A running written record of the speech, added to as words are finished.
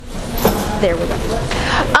There we go.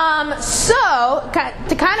 So,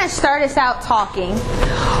 to kind of start us out talking,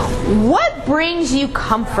 what brings you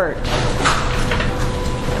comfort?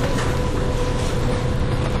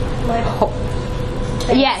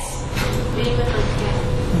 Yes.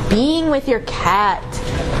 Being with your cat.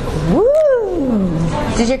 Woo!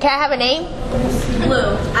 Does your cat have a name?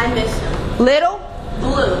 Blue. I miss him. Little?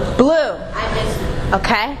 Blue. Blue. I miss him.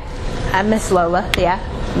 Okay. I miss Lola. Yeah.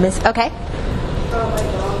 Okay. My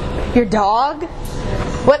dog. Your dog?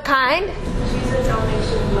 What kind? She's a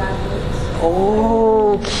Dalmatian Labrador.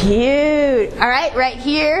 Oh, cute. All right, right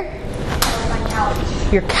here. My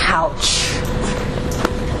couch. Your couch.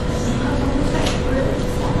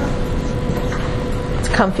 It's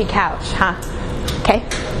a comfy couch, huh? Okay.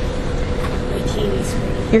 My TV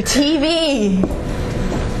screen. Your TV.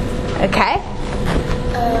 Okay.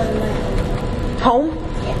 Home?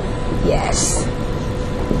 Yeah. Yes. A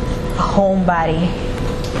homebody.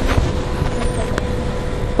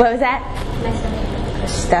 What was that? My stomach.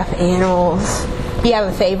 Stuffed animals. You have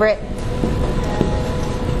a favorite?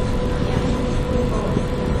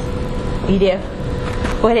 You do?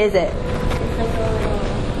 What is it? It's like a little.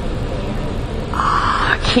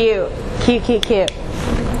 Ah, cute. Cute.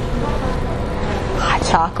 Hot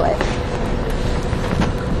chocolate.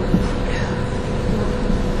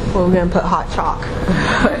 Well, we're going to put hot chalk.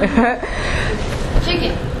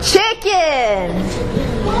 Chicken!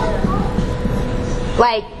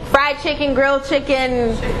 Like fried chicken, grilled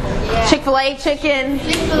chicken, Chick-fil-A chicken.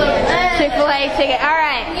 Chick-fil-A chicken. All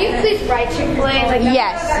right. Can you please write Chick-fil-A? Like,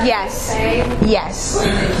 Yes.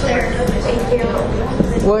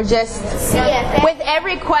 We're just, with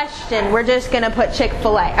every question, we're just going to put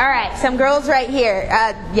Chick-fil-A. All right, some girls right here.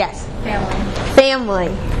 Yes. Family.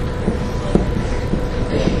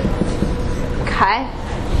 Okay.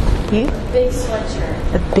 You? Big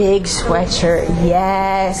sweatshirt. A big sweatshirt.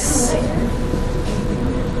 Yes.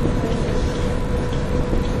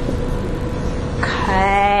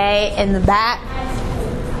 Okay. In the back.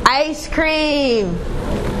 Ice cream.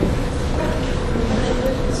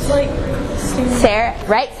 It's like Sarah.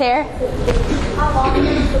 Right, Sarah? how long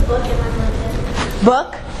is the book in my blanket?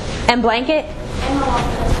 Book and blanket. In my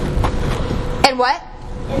office. And what?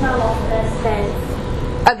 In my office bed.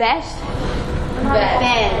 A vest?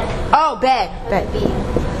 Bed. Oh, bed.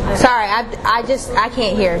 Sorry, I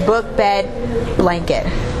can't hear. Book, bed, blanket.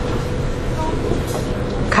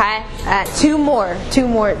 Okay. Two more.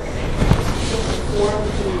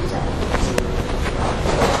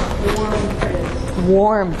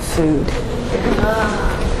 Warm food.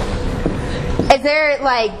 Is there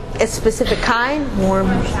like a specific kind? Warm.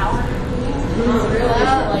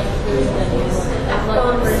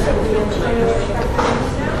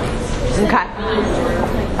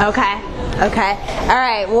 Okay. All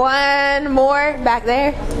right. One more back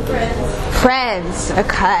there. Friends.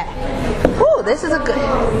 Okay. Ooh, this is a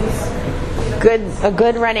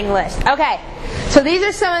good running list. Okay. So these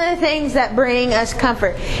are some of the things that bring us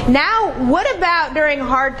comfort. Now, what about during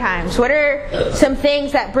hard times? What are some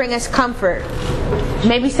things that bring us comfort?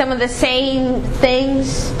 Maybe some of the same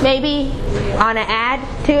things, maybe, on an add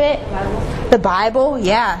to it? The Bible,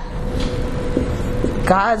 yeah.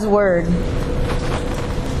 God's Word.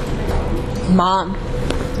 Mom.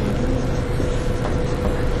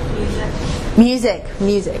 Music.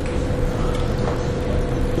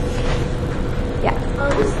 Yeah.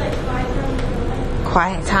 Just like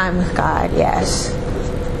Quiet time with God, yes.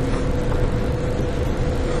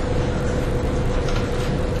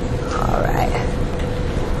 All right.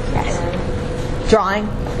 Yes. Drawing.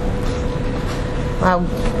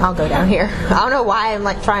 I'll go down here. I don't know why I'm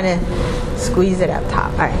like trying to squeeze it up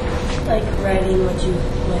top. All right. like writing what you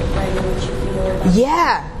feel about.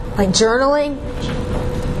 Yeah, like journaling.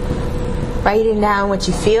 Writing down what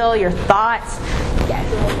you feel, your thoughts. Yeah.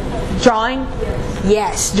 Drawing.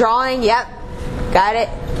 Yes, drawing. Yep. Got it.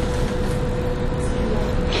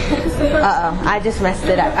 Uh-oh, I just messed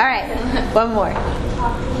it up. All right, one more.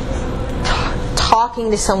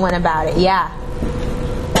 Talking to someone about it. Yeah.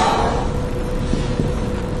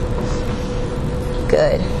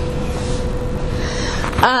 Good.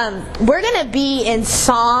 We're going to be in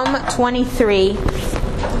Psalm 23.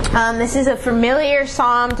 This is a familiar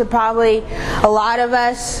psalm to probably a lot of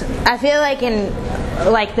us. I feel like in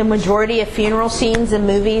the majority of funeral scenes in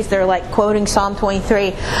movies, they're like quoting Psalm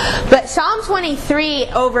 23. But Psalm 23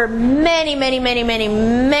 over many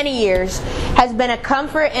years has been a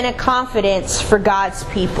comfort and a confidence for God's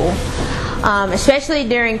people. Especially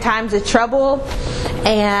during times of trouble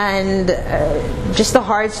and just the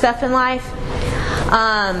hard stuff in life.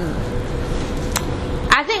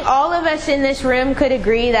 I think all of us in this room could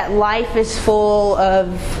agree that life is full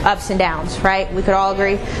of ups and downs, right? We could all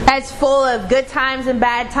agree. That it's full of good times and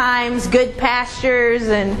bad times, good pastures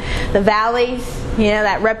and the valleys,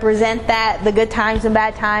 that represent that, the good times and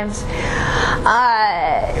bad times.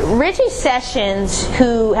 Richie Sessions,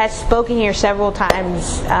 who has spoken here several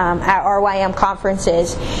times at RYM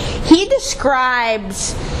conferences, he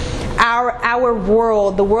describes our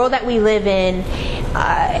world, the world that we live in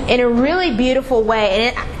a really beautiful way.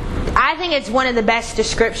 And I think it's one of the best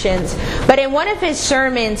descriptions. But in one of his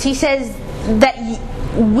sermons, he says that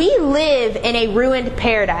we live in a ruined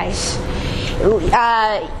paradise.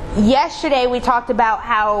 Yesterday we talked about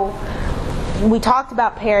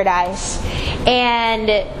paradise,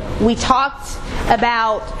 and we talked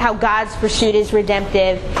about how God's pursuit is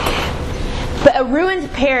redemptive. But a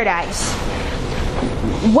ruined paradise.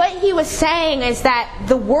 What he was saying is that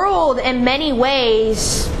the world in many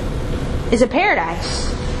ways is a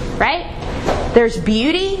paradise, right? There's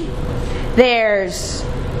beauty, there's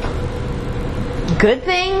good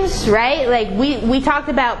things, right? Like we talked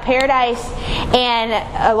about paradise, and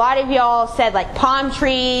a lot of y'all said like palm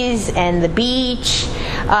trees and the beach.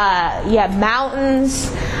 You have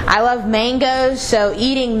mountains. I love mangoes, so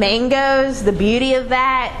eating mangoes, the beauty of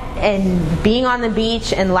that, and being on the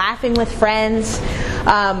beach and laughing with friends,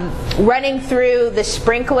 running through the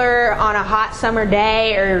sprinkler on a hot summer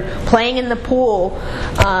day, or playing in the pool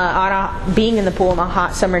being in the pool on a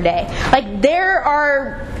hot summer day. Like, there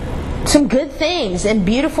are some good things and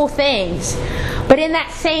beautiful things, but in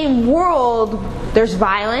that same world, there's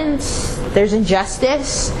violence, there's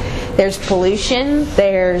injustice, there's pollution,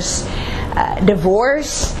 there's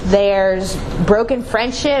divorce, there's broken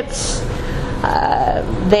friendships,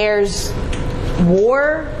 there's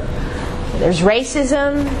war, there's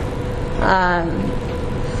racism,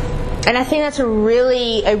 and I think that's a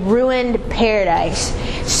ruined paradise.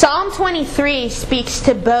 Psalm 23 speaks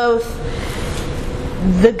to both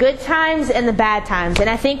the good times and the bad times, and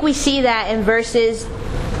I think we see that in verses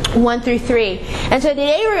 1 through 3. And so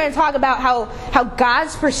today we're going to talk about how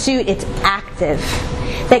God's pursuit, it's active.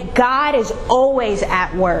 That God is always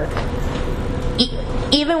at work.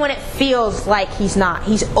 Even when it feels like He's not.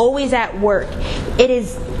 He's always at work. It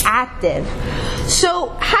is active.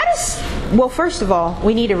 So well, first of all,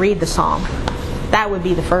 we need to read the Psalm. That would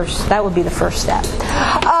be the first step.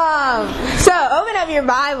 So open up your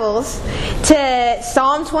Bibles to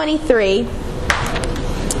Psalm 23.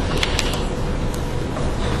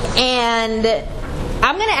 And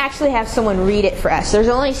I'm going to actually have someone read it for us. There's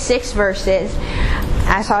only 6 verses.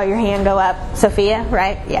 I saw your hand go up, Sophia,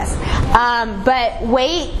 right? Yes. But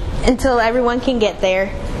wait until everyone can get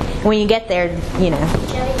there. When you get there,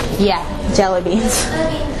 Yeah, jelly beans.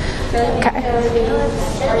 Okay.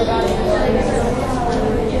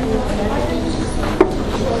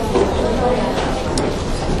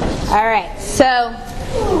 All right. So,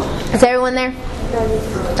 is everyone there?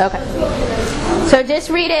 Okay. So just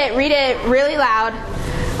read it really loud,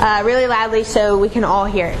 really loudly, so we can all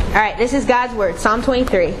hear it. All right, this is God's word, Psalm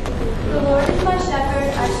 23. The Lord is my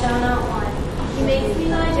shepherd, I shall not want. He makes me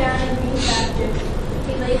lie down in green pastures.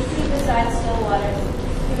 He lays me beside still waters.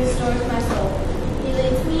 He restores my soul. He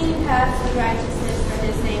leads me in paths of righteousness for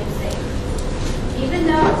His name's sake. Even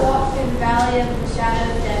though I walk through the valley of the shadow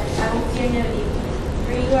of death, I will fear no evil,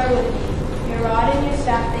 for You are with me. Your rod and Your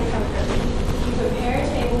staff, they comfort me. You prepare a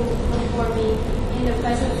table before me in the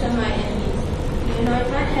presence of my enemies. You anoint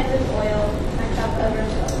my head with oil, my cup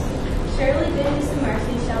overflows. Surely goodness and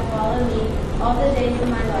mercy shall follow me all the days of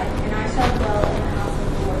my life, and I shall dwell in the house of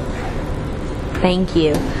the Lord forever. Thank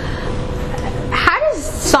you. How does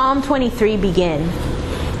Psalm 23 begin?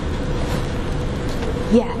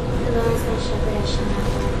 Yeah.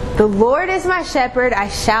 The Lord is my shepherd, I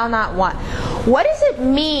shall not want. What does it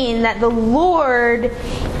mean that the Lord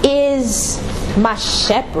is my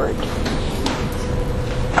shepherd?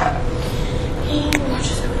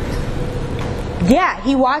 Yeah,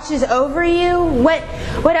 He watches over you. What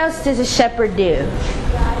else does a shepherd do?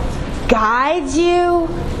 Guides you.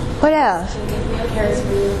 What else?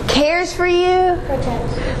 Cares for you.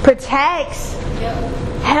 Protects.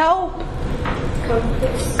 Help.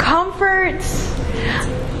 Comforts.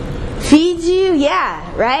 Feeds you.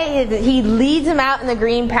 Yeah, right? He leads them out in the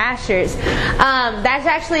green pastures. That's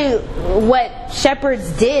actually what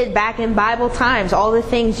shepherds did back in Bible times. All the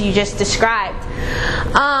things you just described.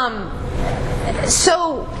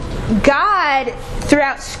 So God,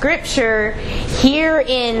 throughout Scripture, here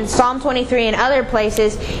in Psalm 23 and other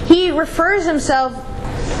places, He refers Himself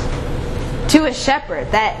to a shepherd.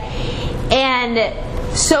 And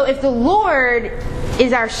so if the Lord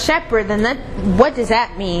is our shepherd, then what does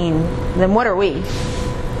that mean? Then what are we?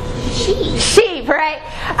 Sheep, right?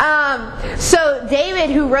 So David,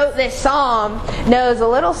 who wrote this psalm, knows a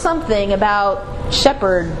little something about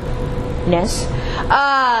shepherdness.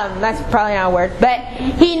 That's probably not a word, but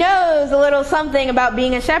he knows a little something about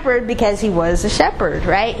being a shepherd because he was a shepherd,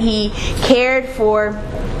 right? He cared for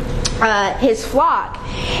his flock.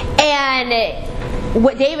 And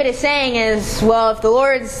what David is saying is, well, if the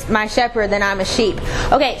Lord's my shepherd, then I'm a sheep.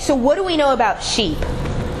 Okay, so what do we know about sheep?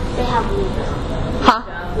 They have wool. Huh?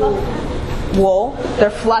 Wool. They're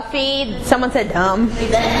fluffy. Someone said dumb. They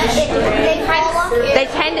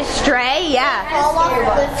tend to stray. Yeah. fall off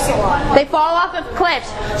cliffs a lot. They fall off of cliffs.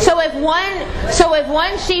 So if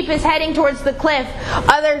one sheep is heading towards the cliff,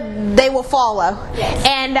 they will follow. Yes.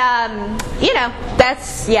 And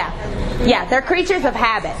that's they're creatures of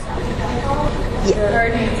habit.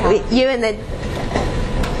 You and the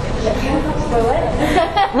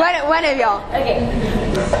one of y'all. Okay.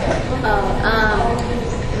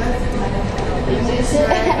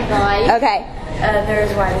 Okay.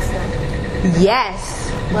 There's white sky. Yes.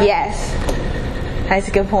 That's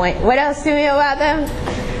a good point. What else do we know about them?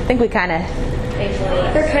 I think we kind of.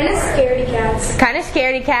 They're kind of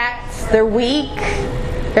scaredy cats. They're weak.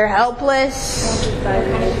 They're helpless.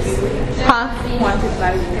 Huh?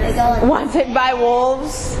 Wanted by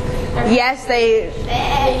wolves. Yes, they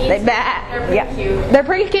They're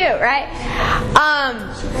pretty cute, right?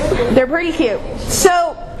 They're pretty cute.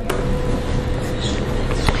 So,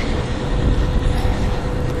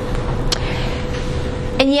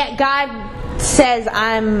 and yet God says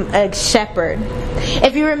I'm a shepherd.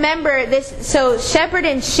 If you remember this, so shepherd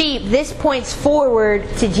and sheep, this points forward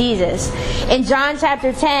to Jesus. In John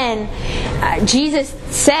chapter 10, Jesus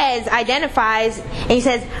identifies, and he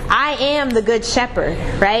says, I am the good shepherd,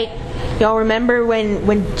 right? Y'all remember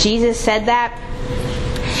when Jesus said that?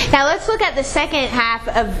 Now let's look at the second half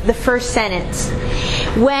of the first sentence.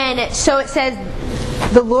 So it says,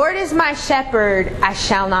 the Lord is my shepherd, I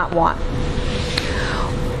shall not want.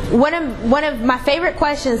 One of my favorite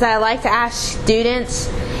questions that I like to ask students,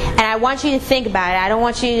 and I want you to think about it. I don't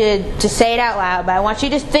want you to say it out loud, but I want you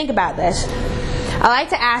to think about this. I like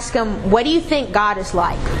to ask them, what do you think God is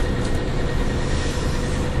like?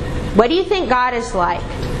 What do you think God is like?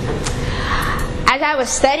 As I was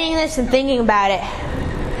studying this and thinking about it,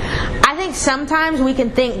 I think sometimes we can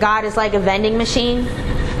think God is like a vending machine.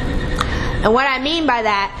 And what I mean by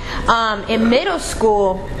that, in middle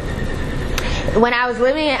school, when I was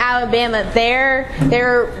living in Alabama,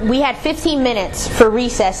 we had 15 minutes for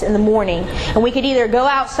recess in the morning, and we could either go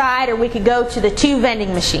outside or we could go to the 2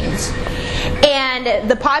 vending machines. And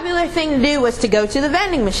the popular thing to do was to go to the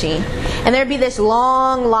vending machine, and there'd be this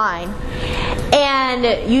long line,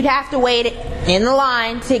 and you'd have to wait in the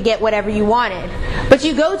line to get whatever you wanted. But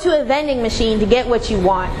you go to a vending machine to get what you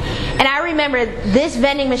want. And I remember this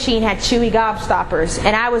vending machine had Chewy Gobstoppers,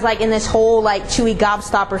 and I was like in this whole like Chewy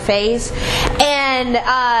Gobstopper phase. And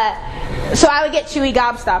so I would get Chewy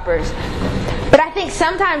Gobstoppers. But I think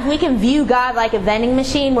sometimes we can view God like a vending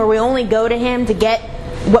machine where we only go to Him to get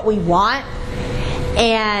what we want.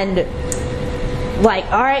 And like,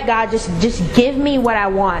 all right, God, just give me what I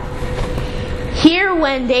want. Here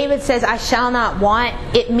when David says, I shall not want,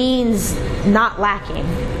 it means not lacking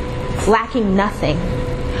nothing.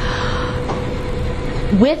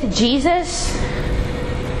 With Jesus,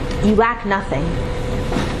 you lack nothing.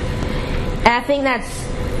 And I think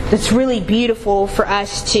that's really beautiful for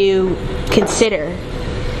us to consider.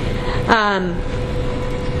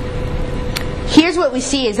 Here's what we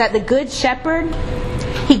see is that the Good Shepherd,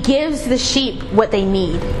 He gives the sheep what they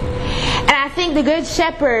need. And I think the Good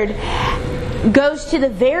Shepherd goes to the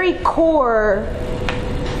very core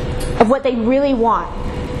of what they really want.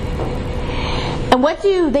 And what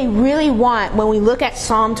do they really want when we look at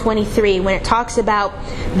Psalm 23, when it talks about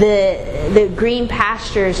the green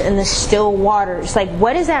pastures and the still waters? Like,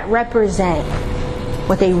 what does that represent?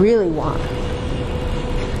 What they really want?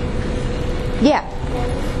 Yeah.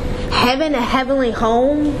 Heaven, a heavenly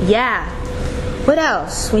home? Yeah. What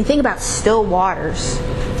else? When you think about still waters.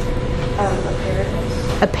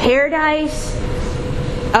 A paradise?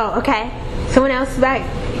 Oh, okay. Someone else back?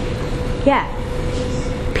 Yeah.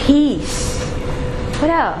 Peace.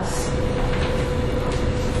 What else?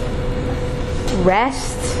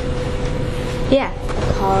 Rest. Yeah.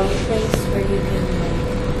 A calm place where you can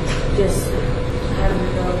just have a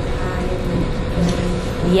real time.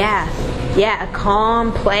 Yeah, a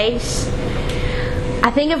calm place. I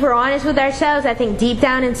think if we're honest with ourselves, I think deep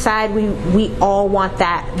down inside we all want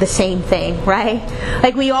that, the same thing, right?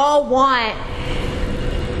 Like we all want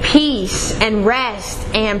peace and rest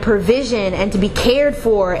and provision and to be cared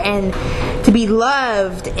for and to be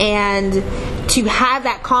loved and to have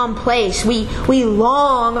that calm place. We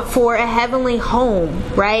long for a heavenly home,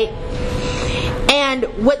 right? And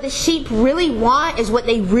what the sheep really want is what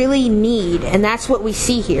they really need. And that's what we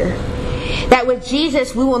see here. That with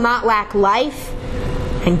Jesus, we will not lack life,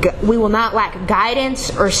 and we will not lack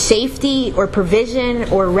guidance or safety or provision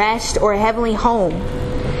or rest or a heavenly home.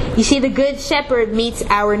 You see, the Good Shepherd meets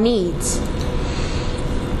our needs.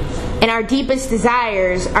 And our deepest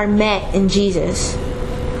desires are met in Jesus.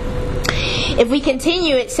 If we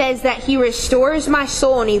continue, it says that He restores my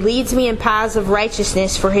soul and He leads me in paths of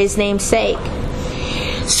righteousness for His name's sake.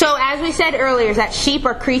 So, as we said earlier, that sheep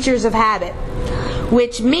are creatures of habit,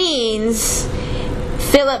 which means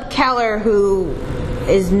Philip Keller, who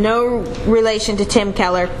is no relation to Tim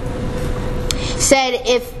Keller, said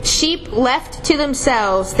if sheep left to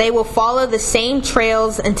themselves, they will follow the same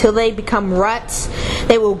trails until they become ruts.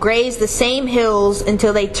 They will graze the same hills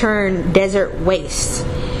until they turn desert wastes.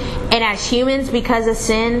 And as humans, because of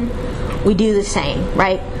sin, we do the same,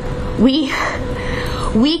 right? We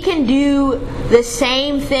can do the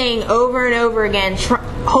same thing over and over again,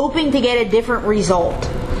 hoping to get a different result.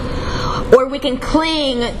 Or we can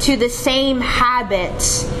cling to the same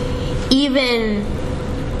habits, even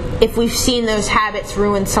if we've seen those habits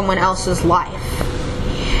ruin someone else's life.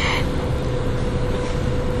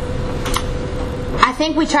 I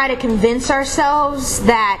think we try to convince ourselves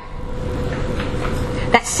that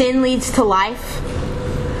sin leads to life.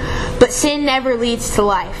 But sin never leads to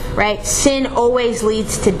life, right? Sin always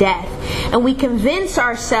leads to death. And we convince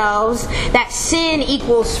ourselves that sin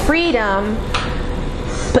equals freedom,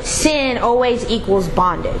 but sin always equals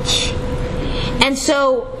bondage. And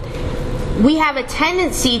so we have a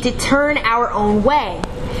tendency to turn our own way.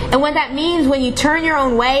 And what that means when you turn your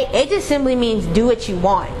own way, it just simply means do what you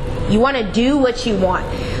want. You want to do what you want.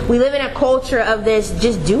 We live in a culture of this,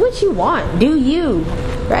 just do what you want. Do you.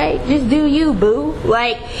 Right? Just do you, boo.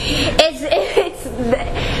 Like,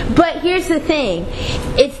 but here's the thing.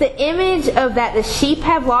 It's the image of that the sheep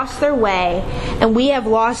have lost their way, and we have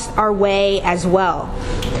lost our way as well.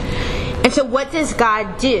 And so what does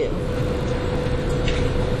God do?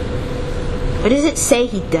 What does it say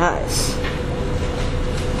He does?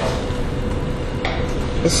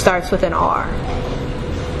 It starts with an R.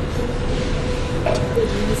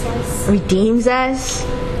 Redeems us.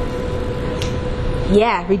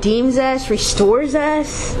 Yeah, redeems us, restores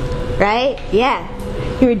us, right? Yeah.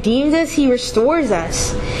 He redeems us, He restores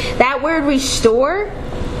us. That word restore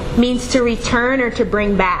means to return or to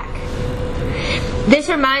bring back. This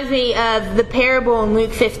reminds me of the parable in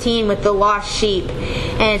Luke 15 with the lost sheep.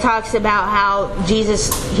 And it talks about how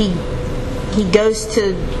Jesus, He goes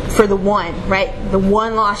for the one, right? The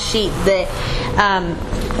one lost sheep. Let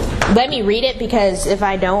me read it, because if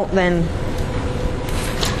I don't, then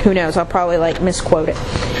who knows, I'll probably misquote it.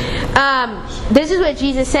 This is what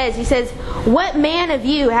Jesus says. He says, "What man of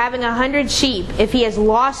you, having 100 sheep, if he has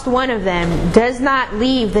lost one of them, does not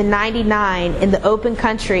leave the 99 in the open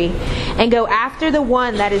country and go after the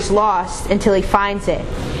one that is lost until he finds it?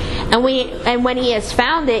 And when he has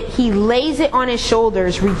found it, he lays it on his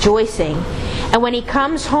shoulders, rejoicing. And when he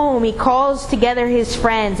comes home, he calls together his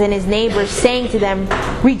friends and his neighbors, saying to them,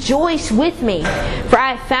 'Rejoice with me, for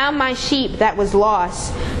I have found my sheep that was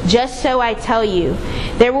lost.' Just so I tell you,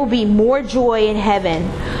 there will be more joy in heaven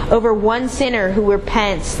over one sinner who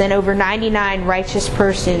repents than over 99 righteous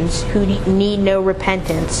persons who need no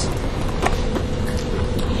repentance."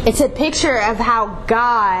 It's a picture of how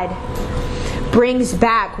God brings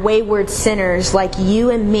back wayward sinners like you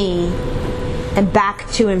and me and back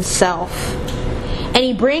to Himself. And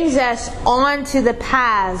He brings us onto the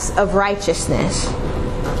paths of righteousness.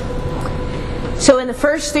 So in the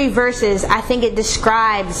first 3 verses, I think it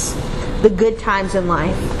describes the good times in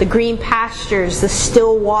life, the green pastures, the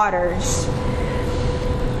still waters.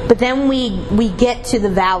 But then we get to the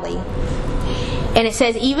valley. And it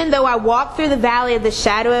says, "Even though I walk through the valley of the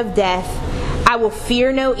shadow of death, I will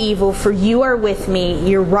fear no evil, for you are with me,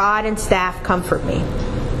 your rod and staff comfort me."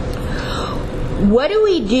 What do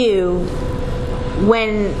we do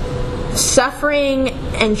when suffering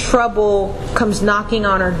and trouble comes knocking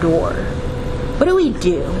on our door? What do we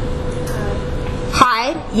do?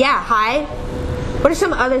 Hide? Yeah, hide. What are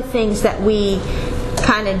some other things that we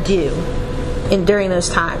kind of do during those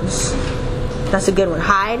times? That's a good one.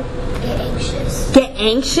 Hide? Get anxious. Get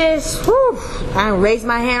anxious? Whew. I raised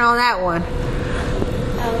my hand on that one.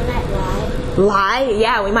 We might lie. Lie?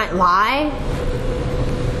 Yeah, we might lie.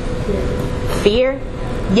 Fear?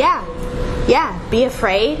 Yeah. Yeah. Be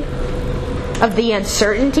afraid of the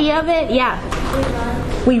uncertainty of it. Yeah. We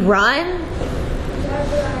run. We run?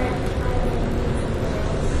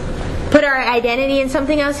 Put our identity in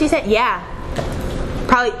something else, you said? Yeah.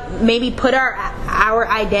 Probably, maybe put our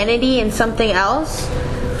identity in something else.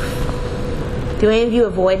 Do any of you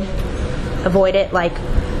avoid it? Like,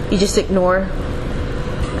 you just ignore?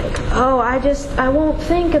 Like, oh, I won't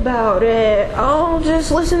think about it. I'll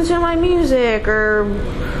just listen to my music or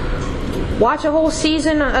watch a whole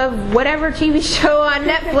season of whatever TV show on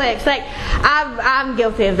Netflix. Like, I'm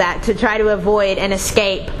guilty of that, to try to avoid and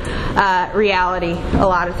escape reality a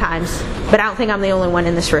lot of times. But I don't think I'm the only one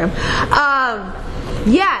in this room.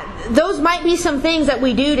 Yeah, those might be some things that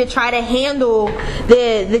we do to try to handle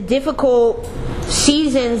the difficult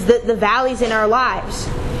seasons, the valleys in our lives.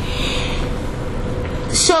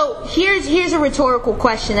 So here's a rhetorical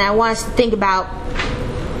question that I want us to think about.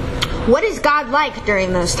 What is God like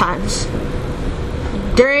during those times?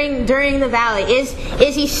 During the valley, is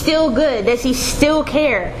He still good? Does He still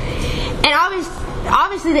care? And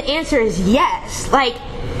obviously the answer is yes. Like,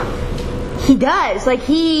 He does. Like,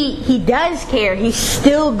 He does care. He's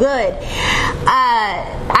still good.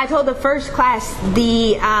 I told the first class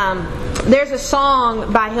there's a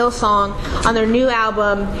song by Hillsong on their new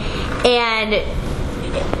album, and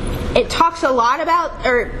it talks a lot about,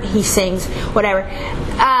 or he sings, whatever,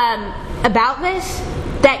 about this,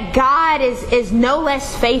 that God is no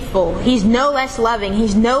less faithful. He's no less loving.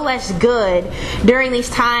 He's no less good during these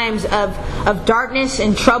times of darkness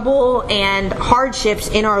and trouble and hardships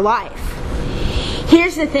in our life.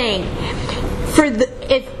 Here's the thing.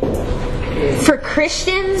 For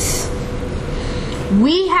Christians,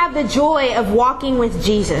 we have the joy of walking with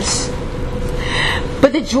Jesus.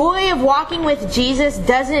 But the joy of walking with Jesus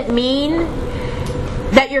doesn't mean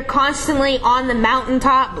that you're constantly on the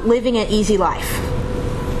mountaintop living an easy life.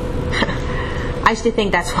 I used to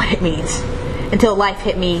think that's what it means, until life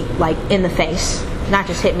hit me like in the face. Not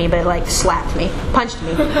just hit me, but like slapped me, punched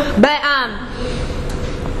me. But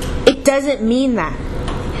it doesn't mean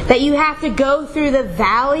that you have to go through the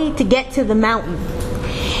valley to get to the mountain.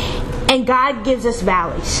 And God gives us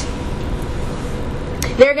valleys.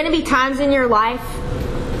 There are going to be times in your life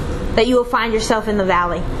that you will find yourself in the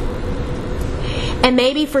valley. And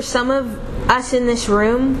maybe for some of us in this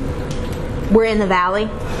room, we're in the valley.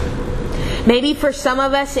 Maybe for some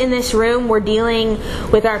of us in this room, we're dealing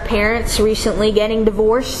with our parents recently getting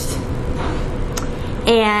divorced,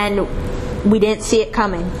 and we didn't see it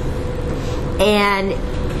coming. And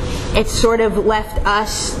it's sort of left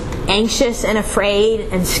us anxious and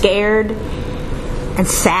afraid and scared and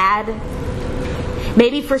sad.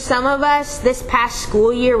 Maybe for some of us, this past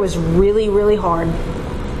school year was really, really hard.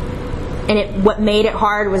 And what made it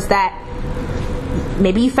hard was that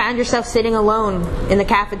maybe you found yourself sitting alone in the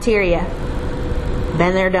cafeteria.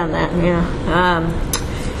 Been there, done that.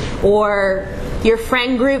 Yeah. Or your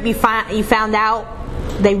friend group, you found out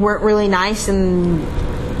they weren't really nice, and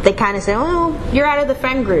they kind of say, "Oh, you're out of the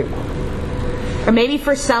friend group." Or maybe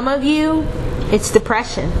for some of you, it's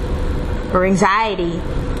depression or anxiety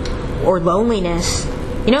or loneliness.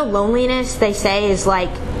 You know, loneliness, they say, is like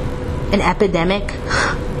an epidemic.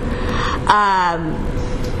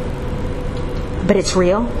 But it's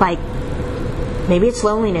real. Like, maybe it's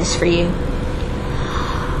loneliness for you.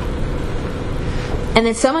 And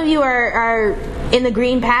then some of you are in the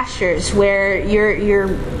green pastures where your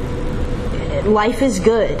life is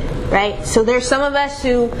good, right? So there's some of us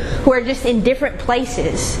who are just in different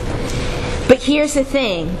places. But here's the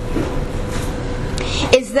thing,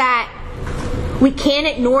 is that we can't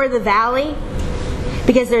ignore the valley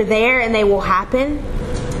because they're there and they will happen.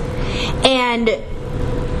 And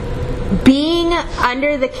being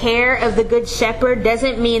under the care of the Good Shepherd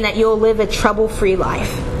doesn't mean that you'll live a trouble-free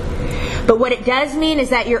life. But what it does mean is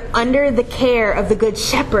that you're under the care of the Good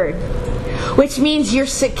Shepherd, which means you're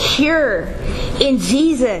secure in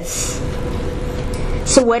Jesus.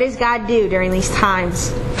 So what does God do during these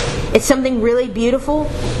times? It's something really beautiful.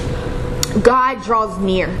 God draws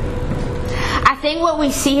near. I think what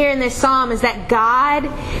we see here in this psalm is that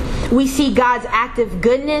we see God's active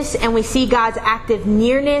goodness, and we see God's active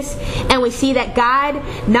nearness, and we see that God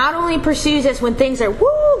not only pursues us when things are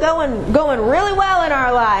going really well in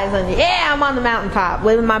our lives, and yeah, I'm on the mountaintop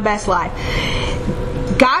living my best life.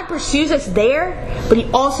 God pursues us there, but He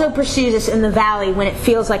also pursues us in the valley when it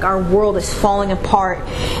feels like our world is falling apart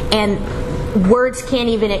and words can't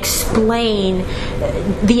even explain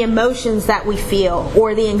the emotions that we feel,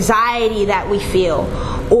 or the anxiety that we feel,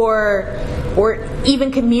 or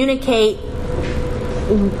even communicate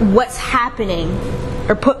what's happening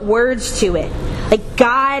or put words to it. Like,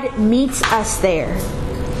 God meets us there.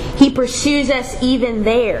 He pursues us even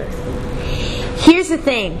there. Here's the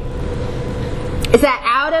thing. is that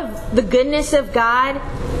out of the goodness of God,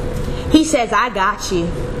 He says, I got you.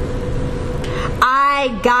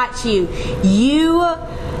 I got you.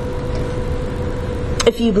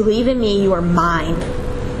 If you believe in me, you are mine.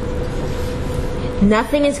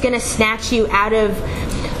 Nothing is going to snatch you out of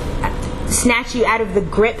the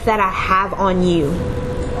grip that I have on you.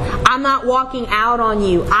 I'm not walking out on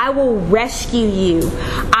you. I will rescue you.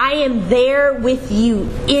 I am there with you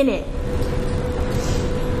in it.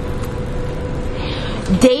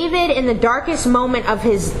 David, in the darkest moments of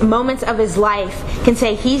his life, can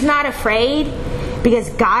say he's not afraid because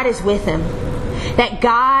God is with him. That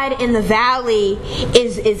God in the valley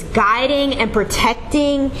is guiding and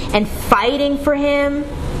protecting and fighting for him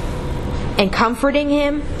and comforting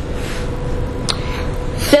him.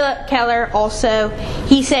 Philip Keller also,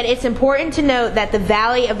 he said, it's important to note that the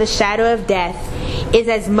valley of the shadow of death is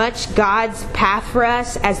as much God's path for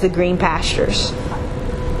us as the green pastures.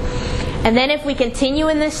 And then if we continue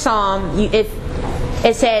in this psalm, it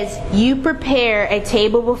says, you prepare a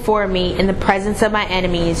table before me in the presence of my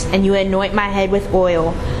enemies, and you anoint my head with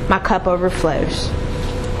oil. My cup overflows.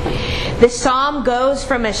 This psalm goes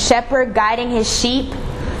from a shepherd guiding his sheep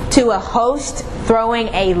to a host throwing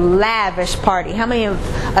a lavish party. How many of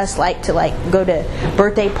us like to go to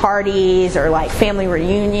birthday parties or family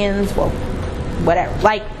reunions? Well, whatever.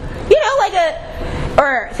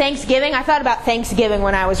 Or Thanksgiving. I thought about Thanksgiving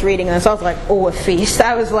when I was reading this. I was like, oh, a feast.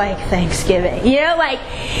 I was like, Thanksgiving.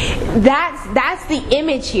 That's the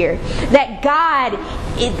image here. That God,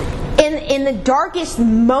 in the darkest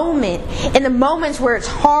moment, in the moments where it's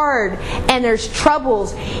hard and there's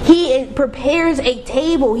troubles, He prepares a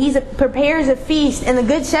table. He prepares a feast. And the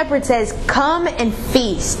Good Shepherd says, come and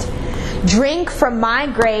feast. Drink from my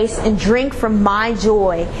grace and drink from my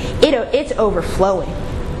joy. It's overflowing.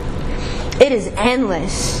 It is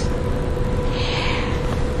endless.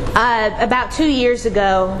 About 2 years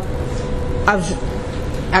ago,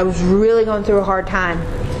 I was really going through a hard time,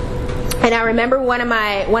 and I remember one of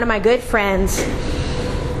my good friends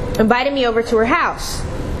invited me over to her house,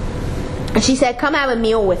 and she said, "Come have a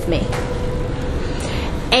meal with me."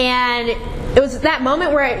 And it was that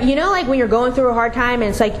moment where when you're going through a hard time, and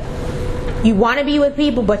it's like you want to be with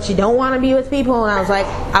people, but you don't want to be with people. And I was like,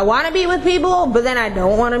 I want to be with people, but then I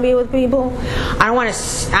don't want to be with people. I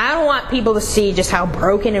don't want people to see just how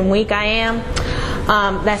broken and weak I am.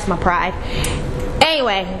 That's my pride.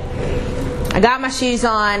 Anyway, I got my shoes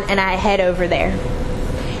on and I head over there.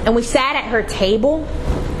 And we sat at her table.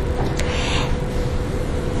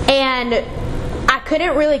 And I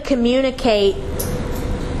couldn't really communicate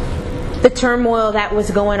the turmoil that was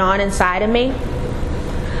going on inside of me.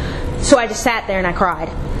 So I just sat there and I cried.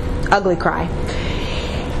 Ugly cry.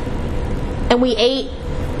 And we ate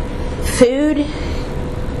food,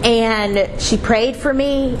 and she prayed for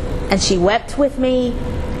me, and she wept with me.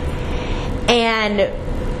 And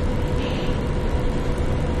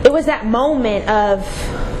it was that moment of,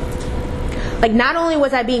 not only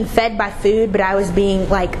was I being fed by food, but I was being,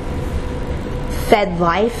 fed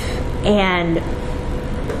life, and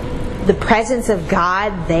the presence of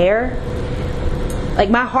God there.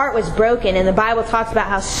 My heart was broken, and the Bible talks about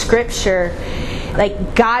how Scripture,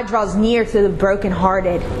 God draws near to the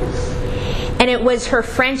brokenhearted. And it was her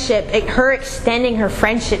friendship, her extending her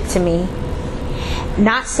friendship to me,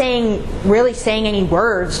 not really saying any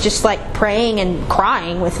words, just praying and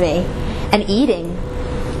crying with me and eating.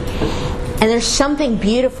 And there's something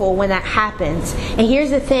beautiful when that happens. And here's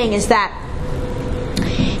the thing, is that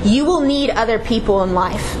you will need other people in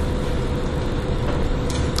life.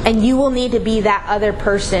 And you will need to be that other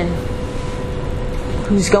person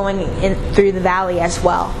who's going through the valley as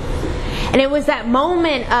well. And it was that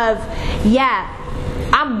moment of,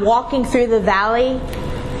 I'm walking through the valley,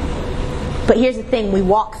 but here's the thing, we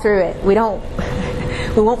walk through it. We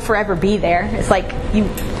won't forever be there. It's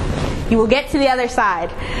you will get to the other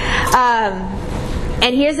side.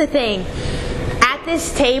 And here's the thing, at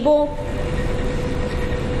this table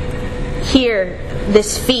here,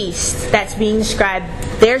 this feast that's being described,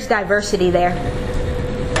 there's diversity there.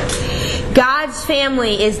 God's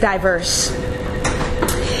family is diverse.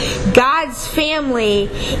 God's family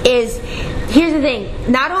is, here's the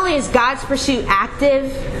thing, not only is God's pursuit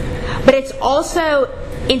active, but it's also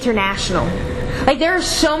international. There are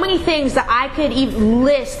so many things that I could even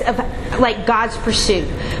list of God's pursuit,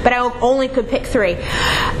 but I only could pick 3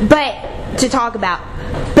 to talk about.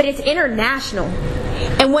 But it's international.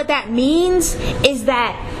 And what that means is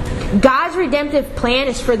that God's redemptive plan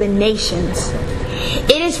is for the nations.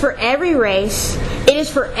 It is for every race. It is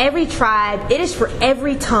for every tribe. It is for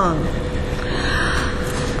every tongue.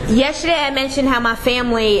 Yesterday I mentioned how my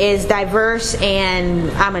family is diverse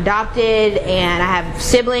and I'm adopted and I have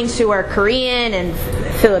siblings who are Korean and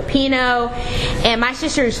Filipino, and my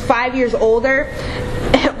sister is 5 years older.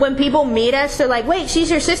 When people meet us, they're like, wait,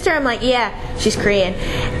 she's your sister? I'm like, yeah, she's Korean.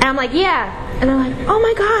 And I'm like, yeah. And I'm like, oh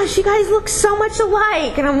my gosh, you guys look so much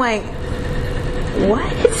alike. And I'm like,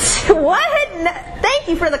 what? What? No, thank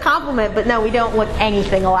you for the compliment, but no, we don't look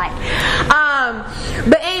anything alike.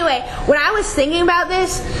 But anyway, when I was thinking about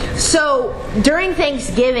this, so during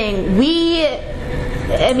Thanksgiving,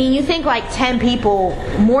 you think like 10 people,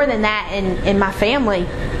 more than that in my family.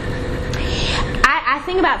 I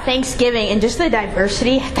think about Thanksgiving and just the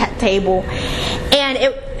diversity at that table,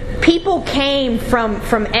 and people came from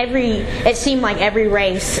it seemed like every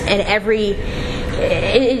race and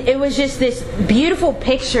it was just this beautiful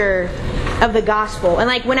picture of the gospel. And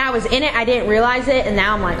like when I was in it, I didn't realize it, and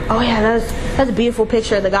now I'm like, oh yeah, that's a beautiful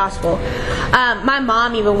picture of the gospel. My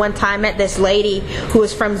mom even one time met this lady who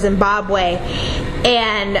was from Zimbabwe,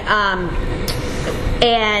 and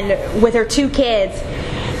with her 2 kids,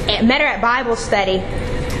 and met her at Bible study.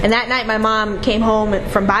 And that night my mom came home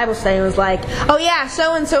from Bible study and was like, oh yeah,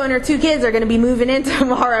 so-and-so and her 2 kids are going to be moving in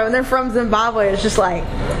tomorrow, and they're from Zimbabwe. It was just like,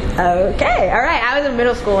 okay, all right. I was in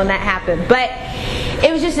middle school when that happened. But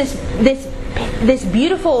it was just this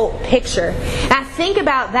beautiful picture. And I think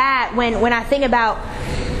about that when I think about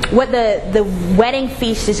what the wedding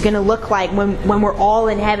feast is going to look like when we're all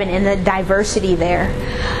in heaven and the diversity there.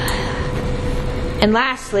 And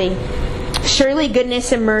lastly, surely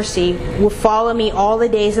goodness and mercy will follow me all the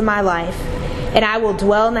days of my life, and I will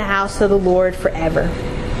dwell in the house of the Lord forever.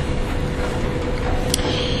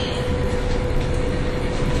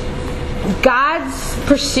 God's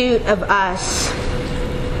pursuit of us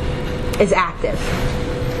is active.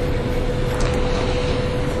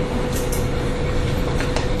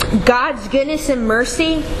 God's goodness and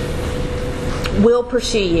mercy will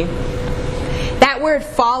pursue you. That word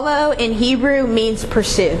follow in Hebrew means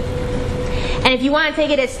pursue. And if you want to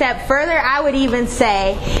take it a step further, I would even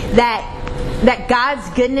say that God's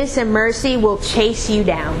goodness and mercy will chase you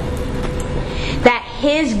down. That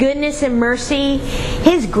His goodness and mercy,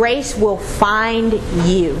 His grace will find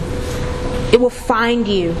you. It will find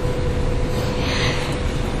you.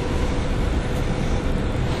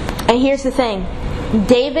 And here's the thing.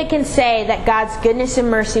 David can say that God's goodness and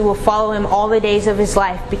mercy will follow him all the days of his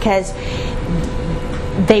life because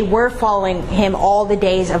they were following him all the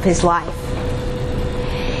days of his life.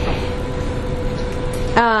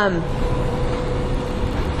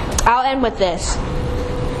 I'll end with this.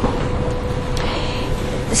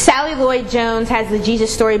 Sally Lloyd Jones has the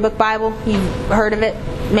Jesus Storybook Bible. You've heard of it,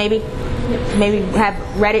 maybe? Maybe have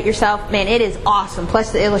read it yourself. Man, it is awesome.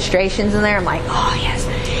 Plus the illustrations in there. I'm like, oh yes.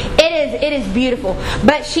 It is beautiful.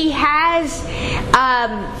 But she has...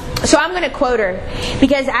 so I'm going to quote her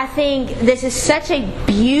because I think this is such a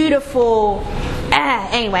beautiful...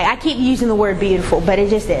 anyway, I keep using the word beautiful, but it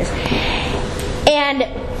just is. And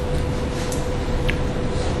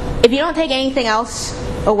if you don't take anything else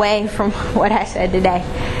away from what I said today,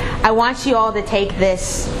 I want you all to take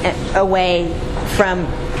this away from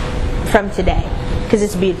today because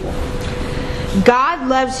it's beautiful. God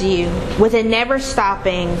loves you with a never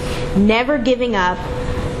stopping, never giving up,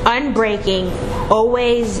 unbreaking,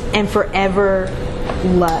 always and forever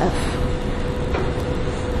love.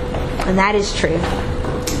 And that is true.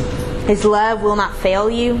 His love will not fail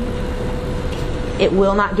you. It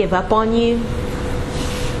will not give up on you.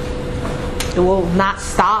 It will not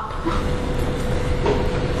stop.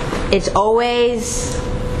 It's always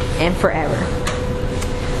and forever.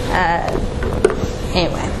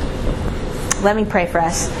 Anyway, let me pray for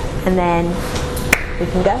us, and then we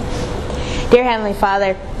can go. Dear Heavenly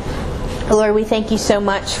Father, Lord, we thank you so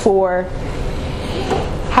much for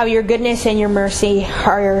how your goodness and your mercy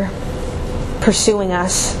are pursuing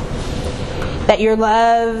us. That your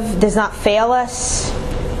love does not fail us.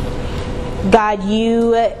 God,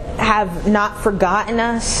 you have not forgotten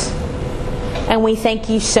us. And we thank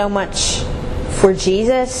you so much for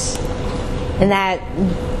Jesus, and that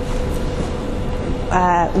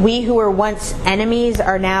we who were once enemies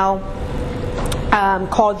are now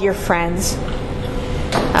called your friends.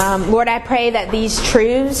 Lord, I pray that these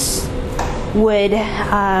truths would,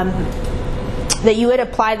 that you would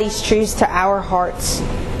apply these truths to our hearts,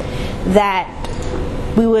 that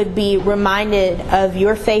we would be reminded of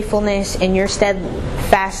your faithfulness and your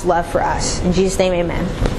steadfast love for us. In Jesus' name, amen.